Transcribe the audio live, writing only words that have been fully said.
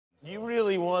You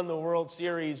really won the World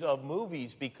Series of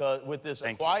movies because with this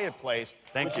A Quiet Place,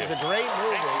 which is a great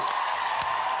movie.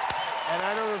 And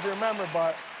I don't know if you remember,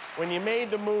 but when you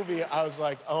made the movie, I was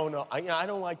like, oh no, I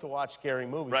don't like to watch scary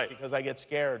movies because I get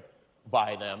scared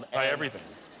by them. By everything.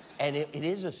 And it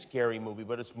is a scary movie,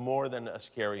 but it's more than a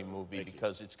scary movie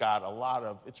because it's got a lot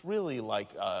of, it's really like...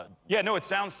 Yeah, no, it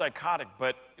sounds psychotic,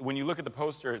 but when you look at the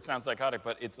poster, it sounds psychotic,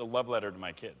 but it's a love letter to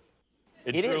my kids.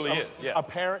 It truly is, yeah. A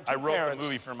parent to I wrote the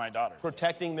movie for my daughter.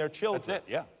 Protecting their children. That's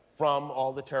it, yeah. From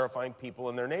all the terrifying people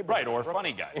in their neighborhood. Right, or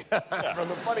funny guys. From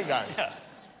the funny guys. Yeah.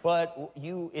 But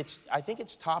I think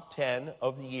it's top 10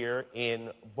 of the year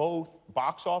in both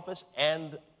box office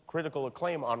and critical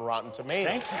acclaim on Rotten Tomatoes.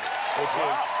 Thank you.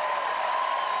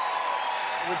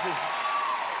 Which is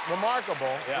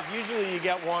remarkable, because usually you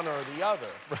get one or the other.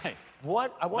 Right.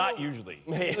 Not usually.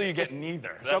 Usually you get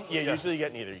neither. Usually you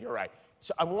get neither, you're right.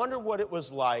 So I wonder what it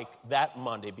was like that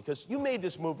Monday, because you made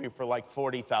this movie for like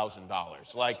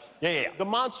 $40,000. Like, the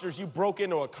monsters, you broke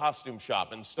into a costume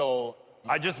shop and stole...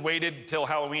 I just waited till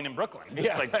Halloween in Brooklyn.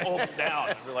 Just like pulled them down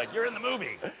and we're like, you're in the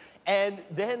movie. And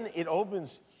then it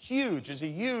opens huge. It's a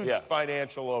huge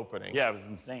financial opening. Yeah, it was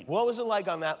insane. What was it like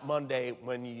on that Monday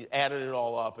when you added it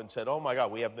all up and said, oh my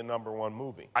God, we have the #1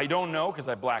 movie? I don't know, because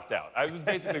I blacked out. I was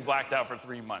basically blacked out for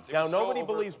 3 months. Now, nobody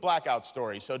believes blackout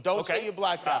stories, so don't say you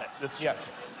blacked out. That's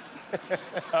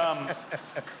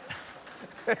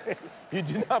You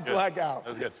did not black out. That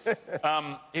was good.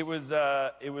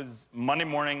 It was Monday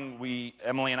morning.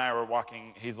 Emily and I were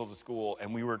walking Hazel to school,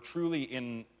 and we were truly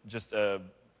in just a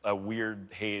weird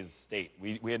haze state.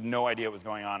 We had no idea what was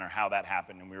going on or how that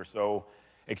happened, and we were so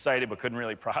excited but couldn't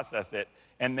really process it.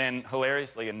 And then,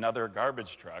 hilariously, another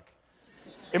garbage truck.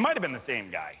 It might have been the same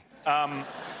guy.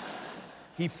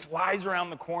 He flies around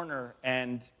the corner,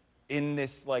 and in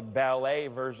this like ballet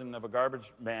version of a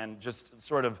garbage man, just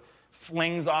sort of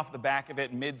flings off the back of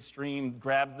it midstream,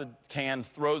 grabs the can,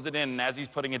 throws it in, and as he's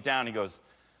putting it down, he goes,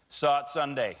 "Saw it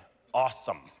Sunday,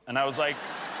 awesome." And I was like,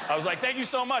 thank you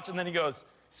so much. And then he goes,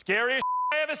 "Scariest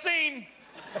I ever seen,"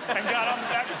 and got on the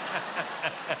back,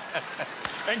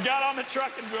 and got on the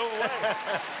truck and drove away.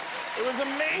 It was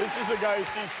amazing. This is a guy who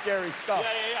sees scary stuff.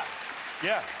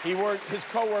 Yeah. His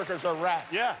coworkers are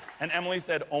rats. Yeah, and Emily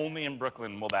said only in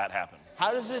Brooklyn will that happen.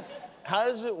 How does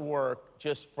it work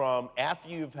just from after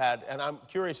you've had, and I'm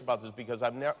curious about this because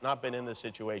I've not been in this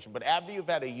situation, but after you've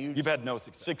had a huge... You've had no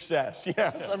success.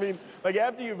 Yes. I mean, like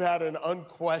after you've had an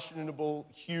unquestionable,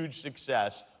 huge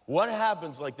success, what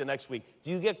happens like the next week?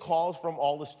 Do you get calls from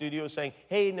all the studios saying,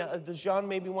 hey, now, does Jean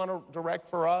maybe want to direct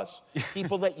for us?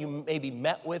 People that you maybe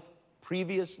met with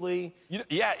previously?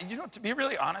 To be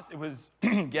really honest, it was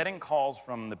getting calls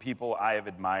from the people I have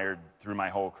admired through my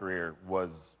whole career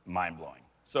was mind-blowing.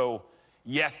 So,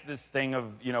 yes, this thing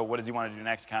of, what does he want to do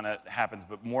next kind of happens,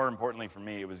 but more importantly for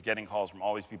me, it was getting calls from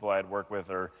all these people I had worked with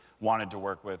or wanted to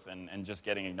work with and just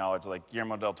getting acknowledged. Like,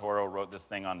 Guillermo del Toro wrote this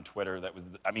thing on Twitter that was,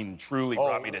 truly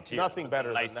brought me to tears. Nothing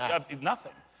better than that.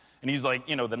 Nothing. And he's like,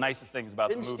 the nicest things about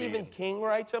the movie. Didn't Stephen King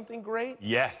write something great?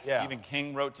 Yes, Stephen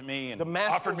King wrote to me and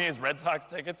offered me his Red Sox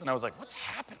tickets, and I was like, what's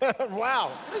happening?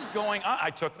 Wow. What is going on? I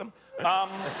took them.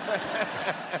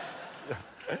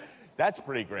 That's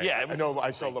pretty great. Yeah, I know. I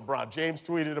saw LeBron James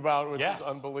tweeted about it, which is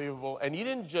unbelievable. And you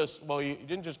didn't just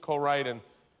co-write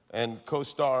and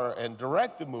co-star and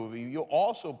direct the movie. You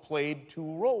also played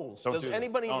 2 roles. Does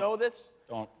anybody know this?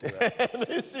 Don't do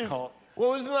that.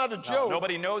 Well, this is not a joke.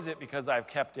 Nobody knows it because I've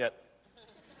kept it.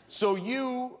 So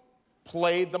you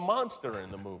played the monster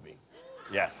in the movie.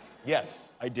 Yes. Yes.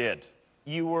 I did.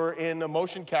 You were in a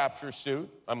motion capture suit.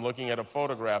 I'm looking at a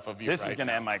photograph of you. This is going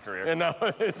to end my career. And no,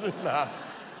 this is not.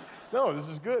 No, this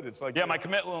is good. It's like... Yeah,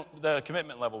 the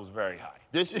commitment level was very high.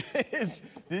 This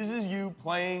is you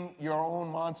playing your own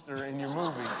monster in your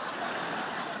movie.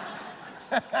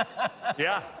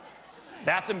 Yeah.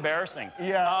 That's embarrassing.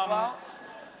 Yeah,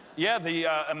 Yeah, the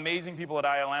amazing people at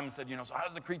ILM said, so how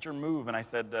does the creature move? And I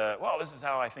said, well, this is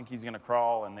how I think he's going to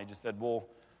crawl. And they just said, well,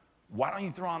 why don't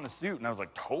you throw on the suit? And I was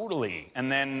like, totally. And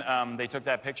then they took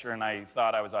that picture, and I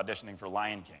thought I was auditioning for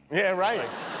Lion King. Yeah, right.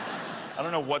 I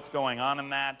don't know what's going on in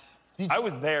that. I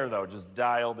was there, though, just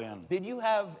dialed in. Did you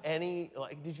have any,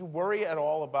 did you worry at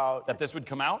all about... That this would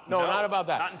come out? No, not about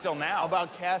that. Not until now.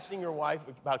 About casting your wife,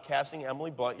 about casting Emily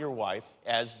Blunt, your wife,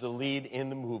 as the lead in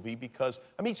the movie, because,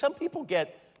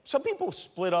 some people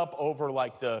split up over,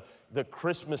 like, the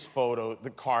Christmas photo, the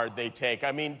card they take.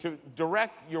 To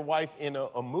direct your wife in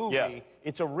a movie,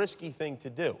 it's a risky thing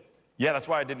to do. Yeah, that's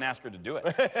why I didn't ask her to do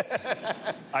it.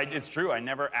 It's true, I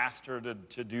never asked her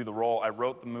to do the role. I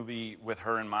wrote the movie with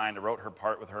her in mind. I wrote her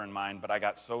part with her in mind, but I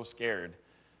got so scared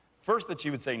First, that she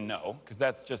would say no, because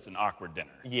that's just an awkward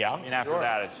dinner. Yeah, I mean, after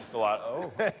that, it's just a lot,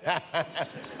 oh.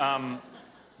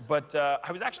 But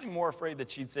I was actually more afraid that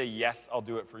she'd say, yes, I'll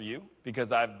do it for you,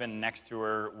 because I've been next to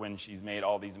her when she's made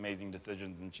all these amazing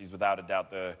decisions, and she's without a doubt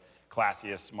the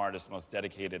classiest, smartest, most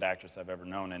dedicated actress I've ever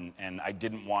known, and I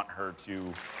didn't want her to...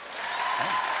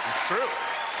 It's true.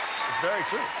 It's very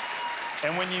true.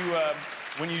 And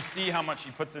when you see how much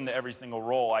she puts into every single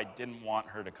role, I didn't want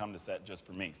her to come to set just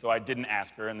for me. So I didn't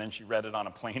ask her, and then she read it on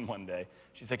a plane one day.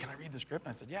 She said, can I read the script? And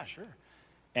I said, yeah, sure.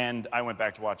 And I went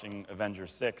back to watching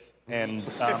Avengers 6, and,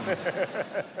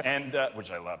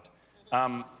 which I loved.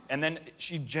 And then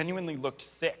she genuinely looked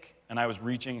sick, and I was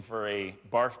reaching for a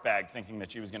barf bag thinking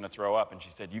that she was gonna throw up, and she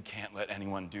said, you can't let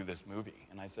anyone do this movie.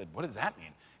 And I said, what does that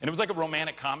mean? And it was like a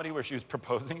romantic comedy where she was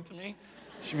proposing to me.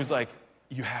 She was like,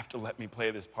 you have to let me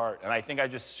play this part. And I think I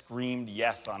just screamed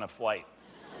yes on a flight.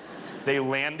 They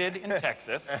landed in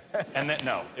Texas, and then,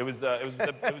 no, it was the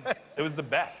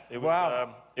best. It was,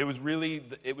 wow. It was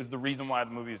the reason why the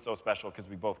movie is so special, because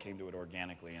we both came to it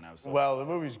organically, and I was so... Well, the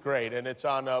movie's great, and it's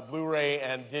on Blu-ray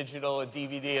and digital and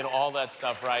DVD and all that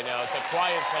stuff right now. It's A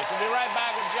Quiet Place. We'll be right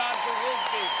back with John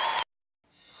Krasinski.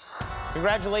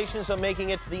 Congratulations on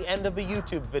making it to the end of a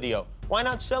YouTube video. Why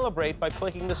not celebrate by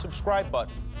clicking the subscribe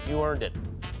button? You earned it.